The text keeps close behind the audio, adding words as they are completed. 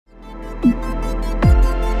I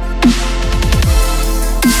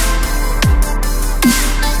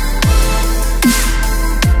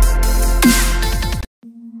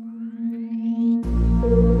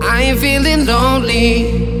ain't feeling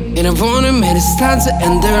lonely, and I wanna admit it's time to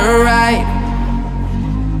end the ride.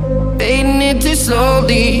 Fading it too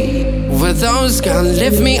slowly, were those gonna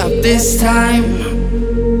lift me up this time?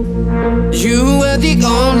 You were the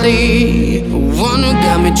only one who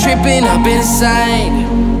got me tripping up inside.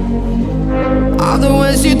 All the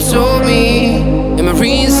words you told me, am I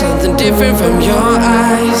reading something different from your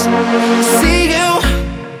eyes? See you,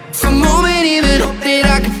 for a moment even hope that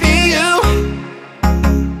I can feel you.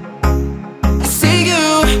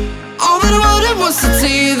 To tell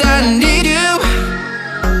you that I need you.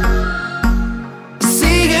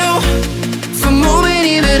 See you, for a moment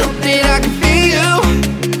even hope that I can feel you.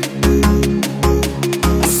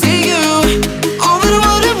 See you, all that I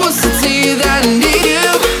wanted was to tell you that I need you.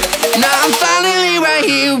 Now I'm finally right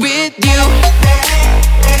here with you.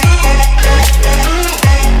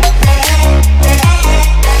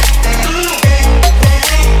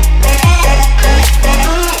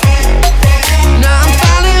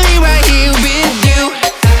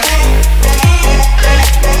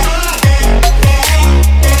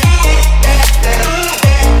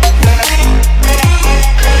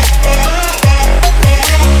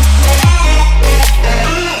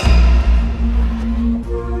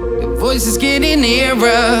 Voice is getting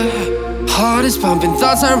nearer, heart is pumping,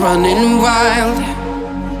 thoughts are running wild.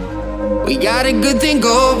 We got a good thing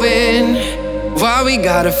going, while we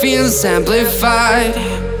got our feelings amplified.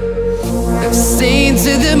 Staying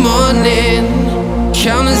till the morning,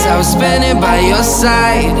 countless hours spending by your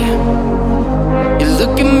side. You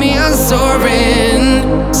look at me, I'm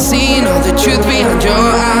soaring, seeing all the truth behind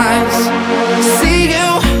your eyes. See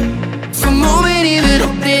you, for a moment even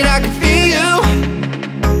hope that I can feel you.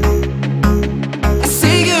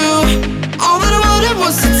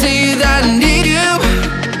 Was to tell you that I need you.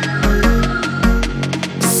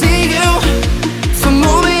 See you, for a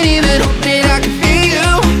moment even hope that I can feel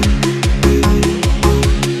you.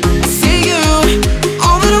 See you,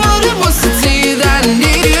 all that I wanted was to tell you that I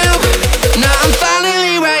need you. Now I'm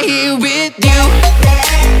finally right here with you.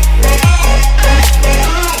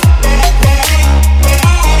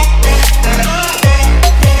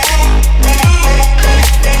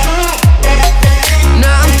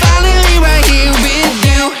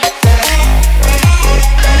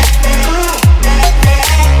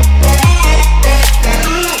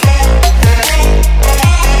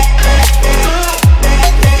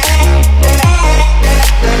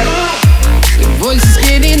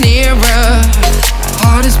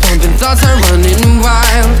 Thoughts are running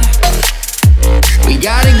wild. We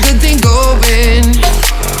got a good thing going,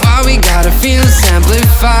 while we got our feelings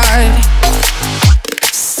amplified.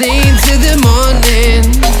 Staying till the morning,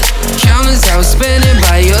 countless hours spending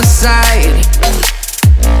by your side.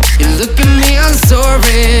 You look at me, I'm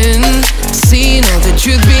soaring, seeing all the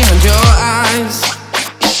truth behind your eyes.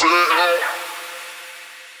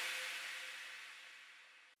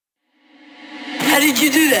 How did you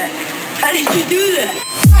do that? How did you do that?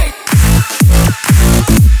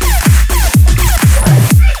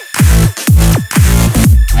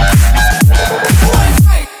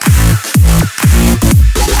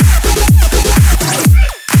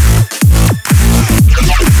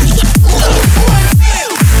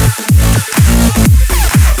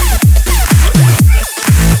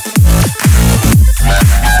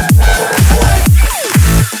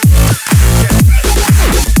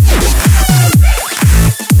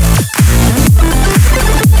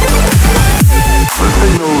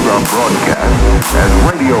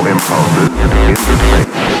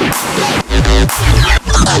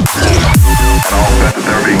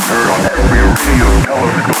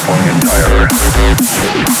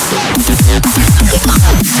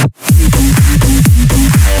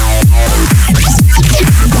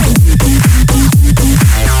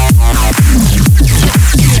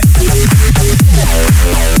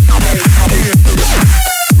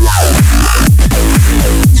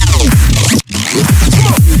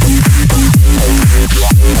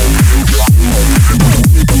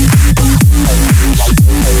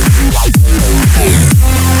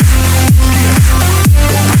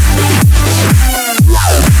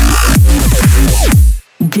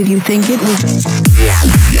 Did you think it was?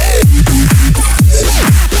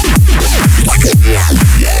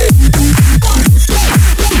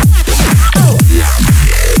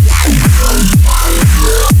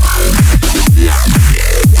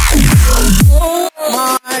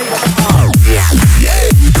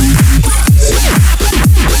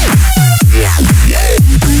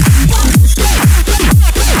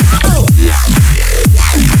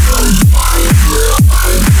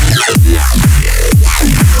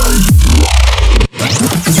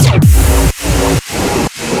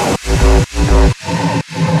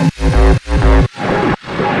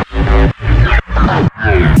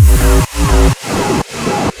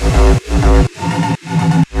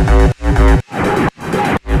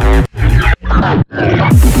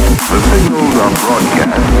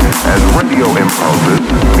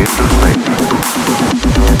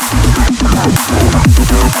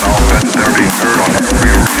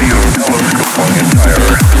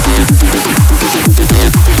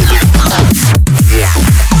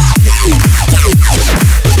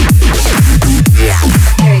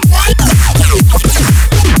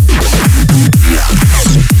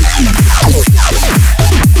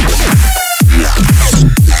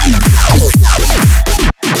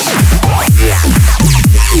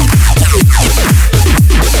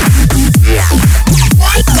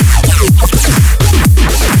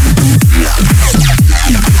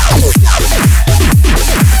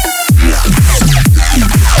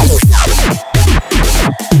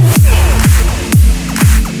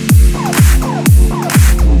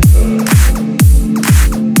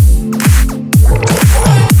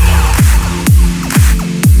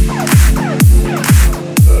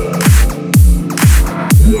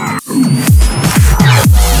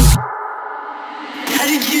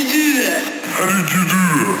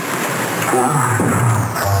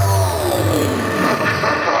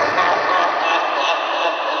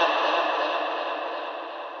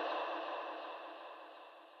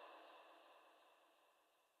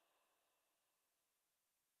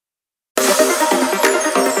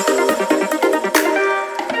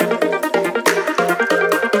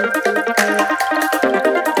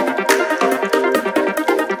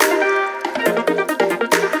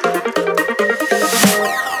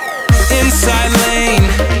 Inside lane,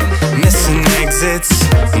 missing exits,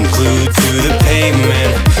 I'm glued to the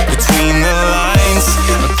pavement. Between the lines,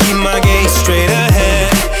 I'll keep my gaze straight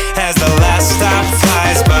ahead as the last stop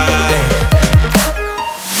flies by.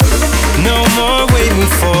 No more waiting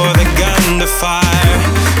for the gun to fire,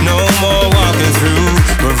 no more walking through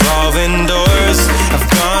revolving doors. I've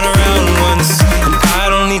gone around once, and I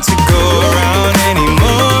don't need to go around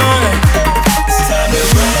anymore. It's time to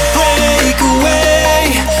break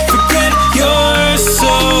away, forget your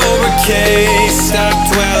sober case. Stop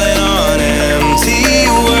dwelling on empty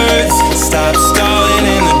words, stop stalling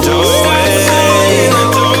in the doorway.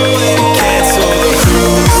 Cancel the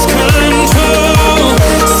cruise control,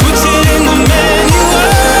 switch it in the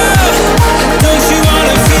manual. Don't you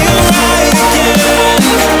wanna feel right again?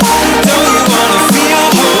 Don't you wanna feel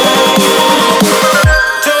whole?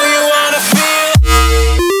 Don't you wanna feel?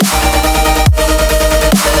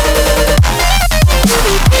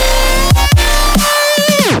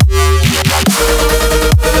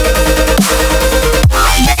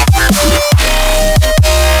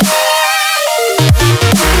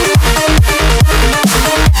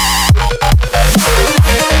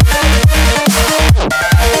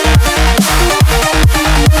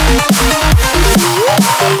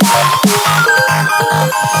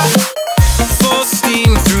 Full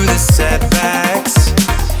steam through the setbacks,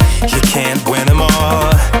 you can't win them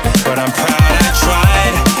all, but I'm proud I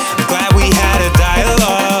tried. I'm glad we had a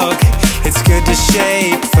dialogue, it's good to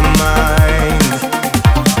shape the mind.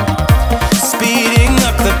 Speeding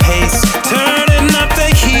up the pace, turning up the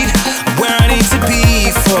heat, where I need to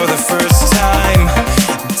be for the first time.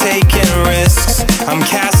 I'm taking risks, I'm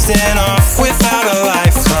casting off without a life.